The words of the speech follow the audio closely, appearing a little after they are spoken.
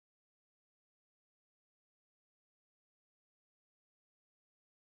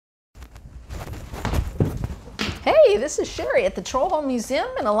Hey, this is Sherry at the Troll Hole Museum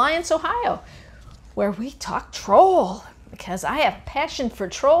in Alliance, Ohio, where we talk troll because I have a passion for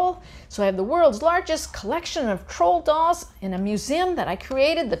troll. So I have the world's largest collection of troll dolls in a museum that I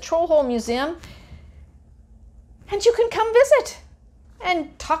created, the Troll Hole Museum. And you can come visit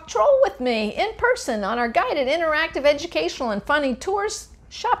and talk troll with me in person on our guided, interactive, educational, and funny tours.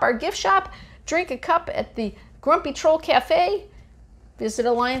 Shop our gift shop, drink a cup at the Grumpy Troll Cafe. Visit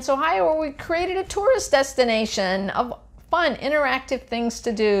Alliance, Ohio, where we created a tourist destination of fun, interactive things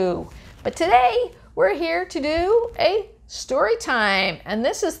to do. But today, we're here to do a story time. And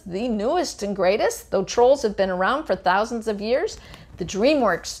this is the newest and greatest, though trolls have been around for thousands of years. The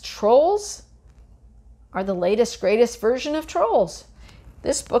DreamWorks Trolls are the latest, greatest version of trolls.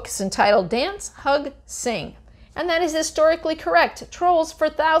 This book is entitled Dance, Hug, Sing. And that is historically correct. Trolls for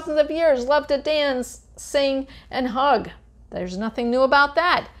thousands of years love to dance, sing, and hug. There's nothing new about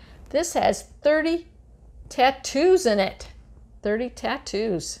that. This has 30 tattoos in it. 30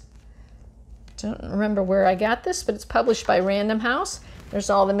 tattoos. Don't remember where I got this, but it's published by Random House. There's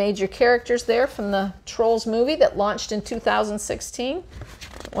all the major characters there from the Trolls movie that launched in 2016.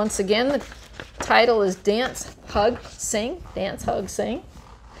 Once again, the title is Dance, Hug, Sing. Dance, Hug, Sing.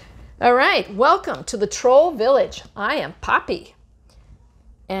 All right, welcome to the Troll Village. I am Poppy.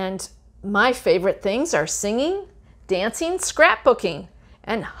 And my favorite things are singing, dancing, scrapbooking,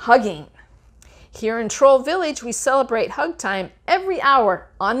 and hugging. Here in Troll Village, we celebrate hug time every hour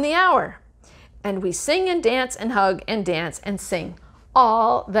on the hour. And we sing and dance and hug and dance and sing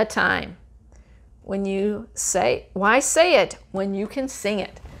all the time. When you say, why say it when you can sing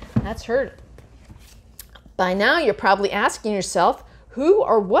it? That's heard. By now, you're probably asking yourself, who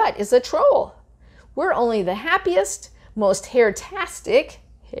or what is a troll? We're only the happiest, most hair-tastic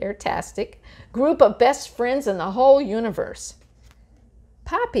group of best friends in the whole universe.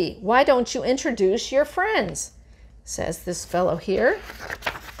 Poppy, why don't you introduce your friends? Says this fellow here.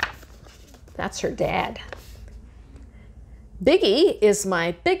 That's her dad. Biggie is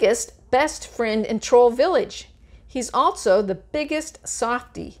my biggest, best friend in Troll Village. He's also the biggest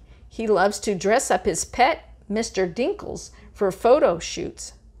softie. He loves to dress up his pet, Mr. Dinkles, for photo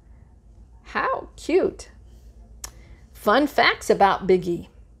shoots. How cute. Fun facts about Biggie.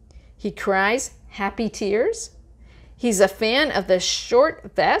 He cries happy tears. He's a fan of the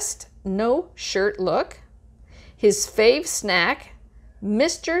short vest, no shirt look. His fave snack,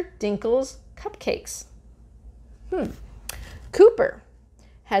 Mr. Dinkles cupcakes. Cooper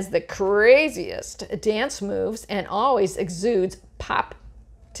has the craziest dance moves and always exudes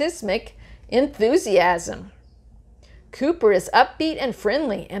pop-tismic enthusiasm. Cooper is upbeat and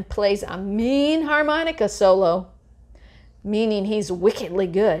friendly and plays a mean harmonica solo, meaning he's wickedly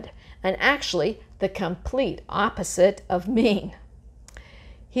good and actually the complete opposite of mean.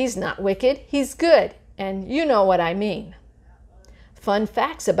 He's not wicked, he's good, and you know what I mean. Fun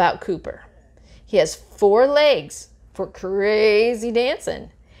facts about Cooper. He has 4 legs for crazy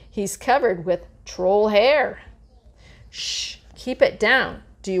dancing. He's covered with troll hair. Shh, keep it down.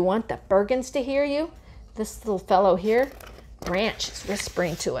 Do you want the Bergens to hear you? This little fellow here, Branch, is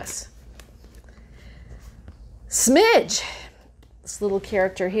whispering to us. Smidge, this little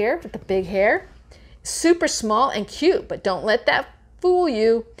character here with the big hair, super small and cute, but don't let that fool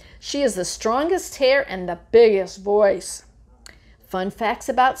you. She has the strongest hair and the biggest voice. Fun facts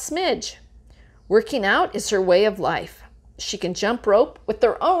about Smidge. Working out is her way of life. She can jump rope with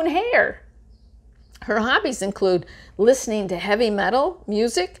her own hair. Her hobbies include listening to heavy metal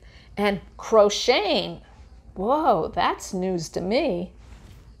music and crocheting. Whoa, that's news to me.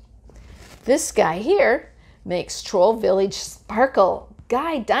 This guy here makes Troll Village sparkle.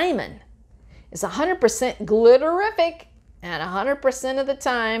 Guy Diamond is 100% glitterific and 100% of the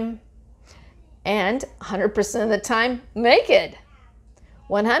time, and 100% of the time naked.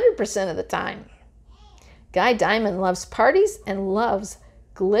 100% of the time. Guy Diamond loves parties and loves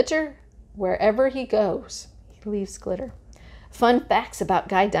glitter wherever he goes. He leaves glitter. Fun facts about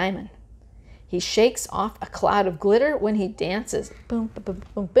Guy Diamond. He shakes off a cloud of glitter when he dances. Boom, boom, boom,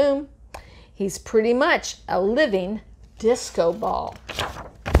 boom, boom. He's pretty much a living disco ball.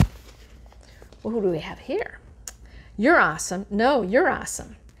 Well, who do we have here? You're awesome. No, you're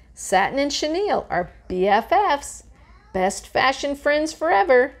awesome. Satin and Chenille are BFFs. Best fashion friends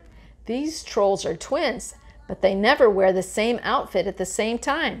forever. These trolls are twins, but they never wear the same outfit at the same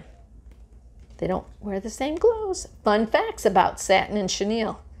time. They don't wear the same clothes. Fun facts about Satin and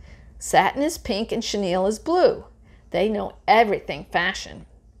Chenille. Satin is pink and Chenille is blue. They know everything fashion.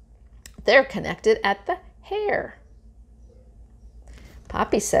 They're connected at the hair.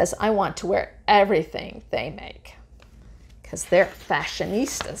 Poppy says, I want to wear everything they make because they're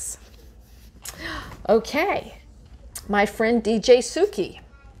fashionistas. Okay, My friend DJ Suki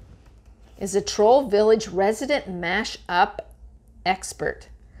is a Troll Village resident mash-up expert.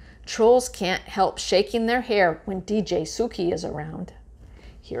 Trolls can't help shaking their hair when DJ Suki is around.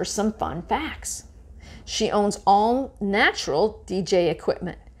 Here's some fun facts. She owns all natural DJ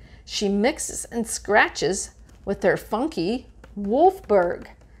equipment. She mixes and scratches with her funky Wolfberg.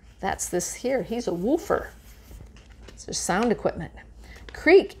 That's this here. He's a woofer. It's her sound equipment.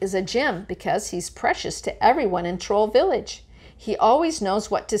 Creek is a gem because he's precious to everyone in Troll Village. He always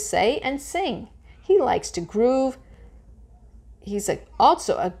knows what to say and sing. He likes to groove. He's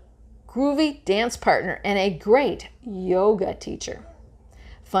also a groovy dance partner and a great yoga teacher.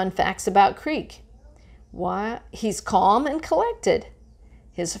 Fun facts about Creek. He's calm and collected.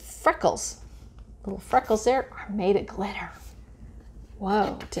 His freckles, little freckles there, are made of glitter.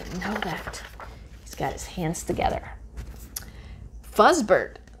 Whoa, didn't know that. He's got his hands together.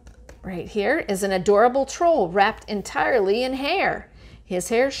 Fuzzbert, right here, is an adorable troll wrapped entirely in hair. His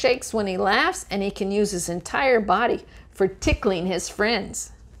hair shakes when he laughs, and he can use his entire body for tickling his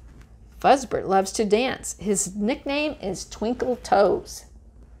friends. Fuzzbert loves to dance. His nickname is Twinkle Toes.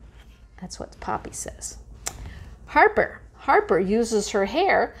 That's what Poppy says. Harper uses her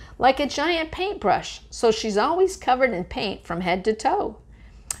hair like a giant paintbrush, so she's always covered in paint from head to toe.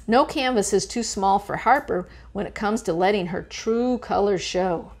 No canvas is too small for Harper when it comes to letting her true colors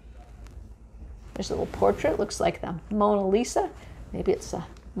show. There's a little portrait, looks like the Mona Lisa. Maybe it's a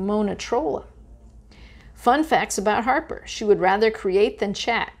Mona Trolla. Fun facts about Harper. She would rather create than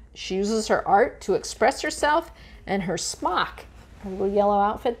chat. She uses her art to express herself, and her smock, her little yellow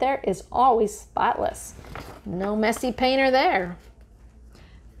outfit there, is always spotless. No messy painter there.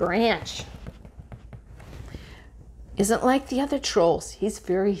 Branch isn't like the other trolls. He's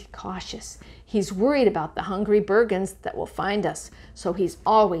very cautious. He's worried about the hungry Bergens that will find us, so he's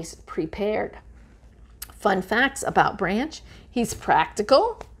always prepared. Fun facts about Branch. He's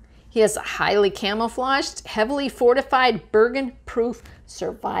practical. He has a highly camouflaged, heavily fortified Bergen-proof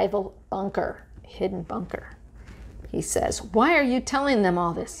survival bunker, hidden bunker. He says, "Why are you telling them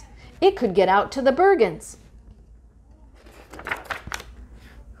all this? It could get out to the Bergens."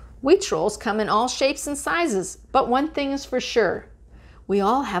 We trolls come in all shapes and sizes, but one thing is for sure. We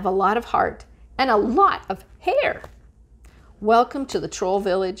all have a lot of heart and a lot of hair. Welcome to the Troll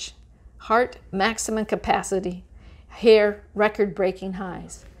Village. Heart, maximum capacity. Hair, record-breaking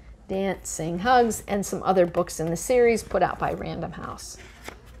highs. Dancing Hugs, and some other books in the series put out by Random House.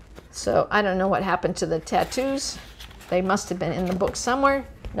 So I don't know what happened to the tattoos. They must have been in the book somewhere,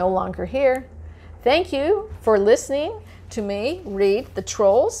 no longer here. Thank you for listening to me read The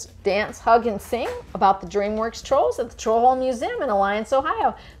Trolls, Dance, Hug, and Sing about the DreamWorks Trolls at the Troll Hole Museum in Alliance,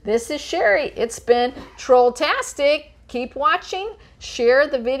 Ohio. This is Sherry. It's been Trolltastic. Keep watching, share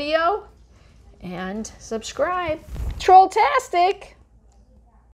the video, and subscribe. Trolltastic!